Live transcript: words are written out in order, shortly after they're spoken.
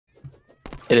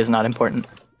It is not important.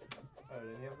 Oh,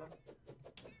 did any of them?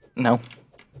 No.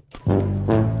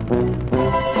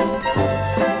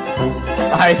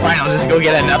 Alright, fine, I'll just go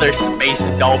get another space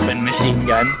dolphin machine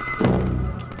gun.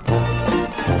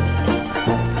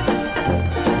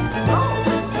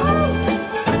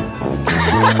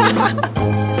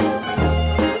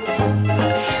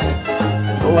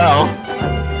 Well,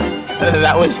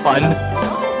 that was fun.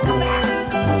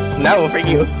 No, for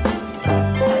you.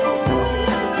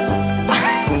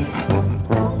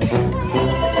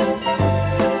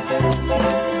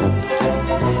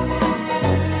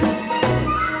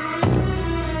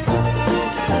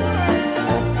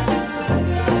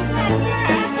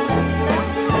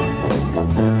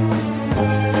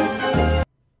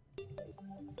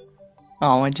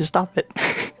 Oh, why'd you stop it?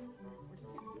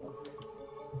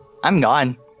 I'm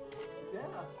gone. Yeah.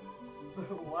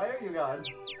 Why are you gone?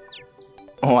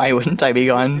 Why wouldn't I be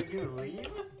gone? Did you leave?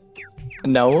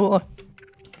 No.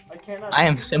 I cannot. I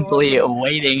am simply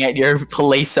waiting at your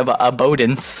place of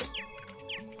abodance.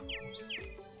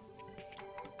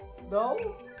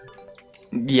 No?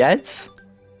 Yes?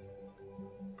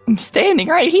 I'm standing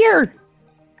right here!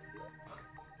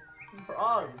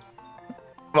 Wrong.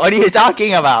 What are you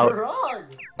talking about? You're wrong.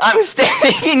 I'm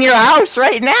standing in your house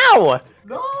right now!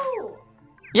 No!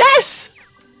 Yes!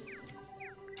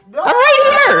 No! I'm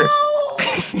right here!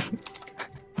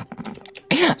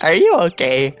 Are you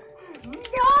okay? No!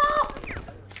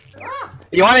 Ah!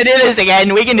 You wanna do this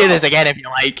again? We can do this again if you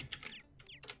like.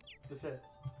 This is.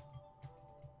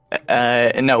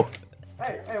 No.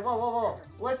 Hey, whoa.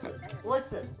 Listen.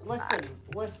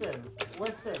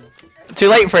 Too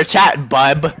late for chat,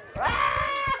 bub. Ah!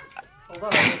 Hold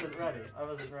on, I wasn't ready.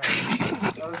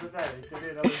 Give me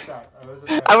another shot. I wasn't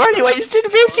ready. I've already wasted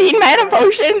 15 mana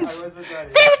potions! I wasn't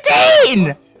ready.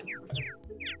 15!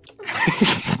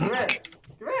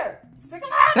 Come here! Stick 'em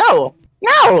out! No!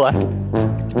 No!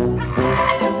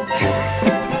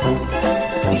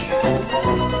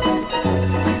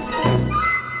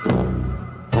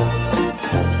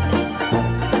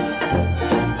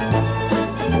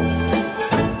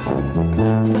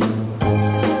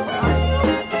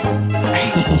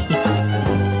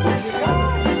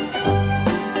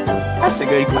 That's a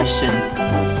good question.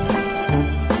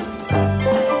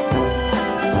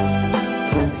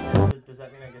 Does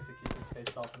that mean I get to keep the space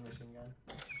dolphin machine gun?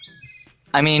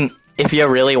 I mean, if you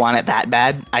really want it that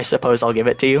bad, I suppose I'll give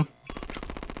it to you.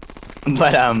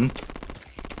 But, I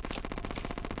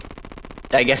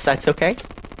guess that's okay.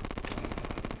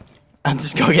 I'll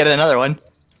just go get another one.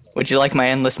 Would you like my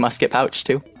endless musket pouch,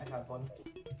 too? I have one.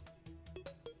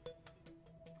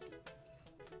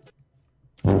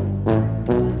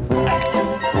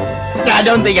 I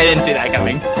don't think I didn't see that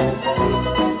coming.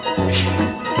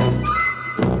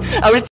 I was